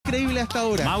increíble hasta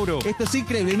ahora. Mauro. Esto es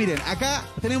increíble. Miren, acá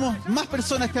tenemos más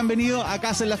personas que han venido.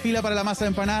 Acá hacen la fila para la masa de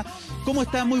empanada. ¿Cómo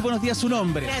está? Muy buenos días, su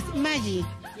nombre. Gracias, Maggie.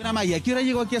 Señora Maggie, ¿a qué hora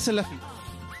llegó aquí a hacer la fila?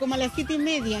 Como a las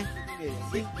 7:30.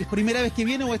 ¿Sí? ¿Es primera vez que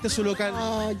viene o este es su local?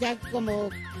 No, ya como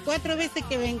 4 veces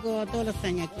que vengo todos los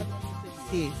años aquí.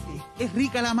 Sí, sí. Es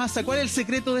rica la masa. ¿Cuál es el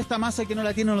secreto de esta masa que no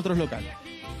la tienen en otros locales?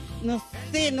 No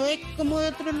sé, no es como de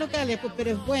otros locales, pues,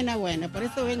 pero es buena, por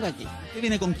eso vengo aquí. ¿Usted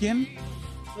viene con quién?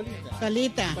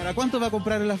 Solita. ¿Para cuánto va a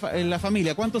comprar en la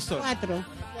familia? ¿Cuántos son? 4.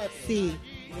 Sí.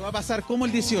 ¿Lo va a pasar como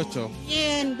el 18?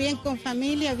 Bien, bien con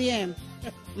familia, bien.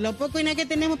 Lo poco y nada que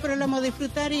tenemos, pero lo vamos a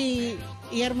disfrutar y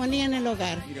armonía en el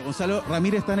hogar. Mire, Gonzalo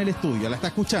Ramírez está en el estudio, la está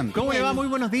escuchando. ¿Cómo le va? Muy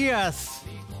buenos días.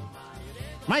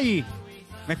 Maggie,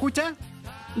 ¿me escucha?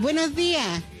 Buenos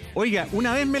días. Oiga,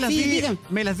 una vez me las di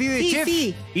de Sí, chef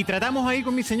sí. y tratamos ahí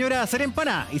con mi señora a hacer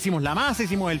empanadas. Hicimos la masa,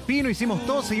 hicimos el pino, hicimos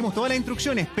todo, seguimos todas las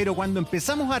instrucciones, pero cuando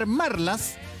empezamos a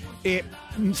armarlas,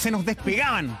 se nos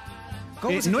despegaban.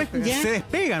 ¿Cómo se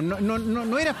despegan,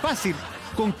 no era fácil.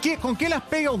 ¿Con qué las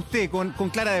pega usted? ¿Con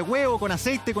clara de huevo, con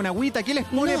aceite, con agüita? ¿Qué les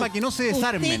pone para que no se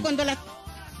desarmen? Cuando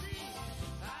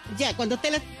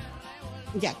usted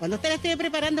la esté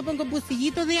preparando, pongo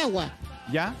pocillitos de agua.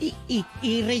 ¿Ya?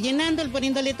 Y rellenando,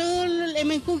 poniéndole todo el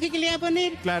menjunje que le va a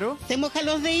poner. Claro. Se moja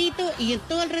los deditos y en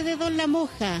todo alrededor la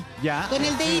moja. Ya. Con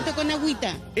el dedito, con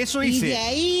agüita. Eso hice. Y de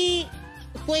ahí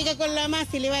juega con la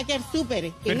masa y le va a quedar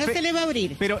súper. Y no se le va a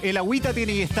abrir. Pero el agüita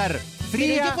tiene que estar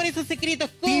fría. Pero yo por esos secretos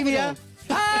cobro. Tibia.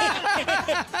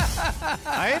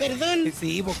 A ver. Perdón.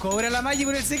 Sí, pues cobra la Maggie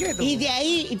por el secreto. Y de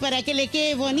ahí, y para que le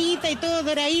quede bonita y todo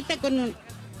doradita,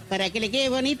 para que le quede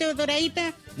bonito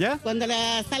doradita, ¿Ya? cuando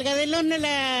la salga del horno,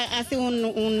 la hace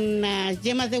unas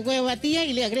yemas de huevo batidas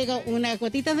y le agrega unas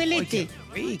gotitas de leche.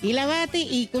 Oye, Y la bate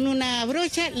y con una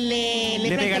brocha le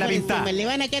pega la por pintada. encima. Le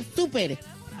van a quedar súper.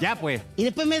 Ya pues. Y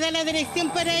después me da la dirección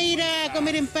para ir a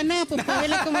comer empanadas, pues para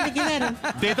verlas cómo le quedaron.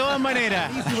 De todas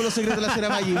maneras. Buenísimo los secretos de la señora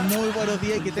Maggie. Muy buenos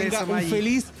días y que tenga un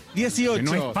feliz 18. Que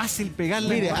no es fácil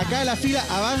pegarla. Mire, acá la fila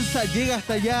avanza, llega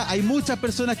hasta allá. Hay muchas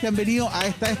personas que han venido a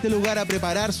este lugar a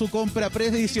preparar su compra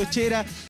pre-18era.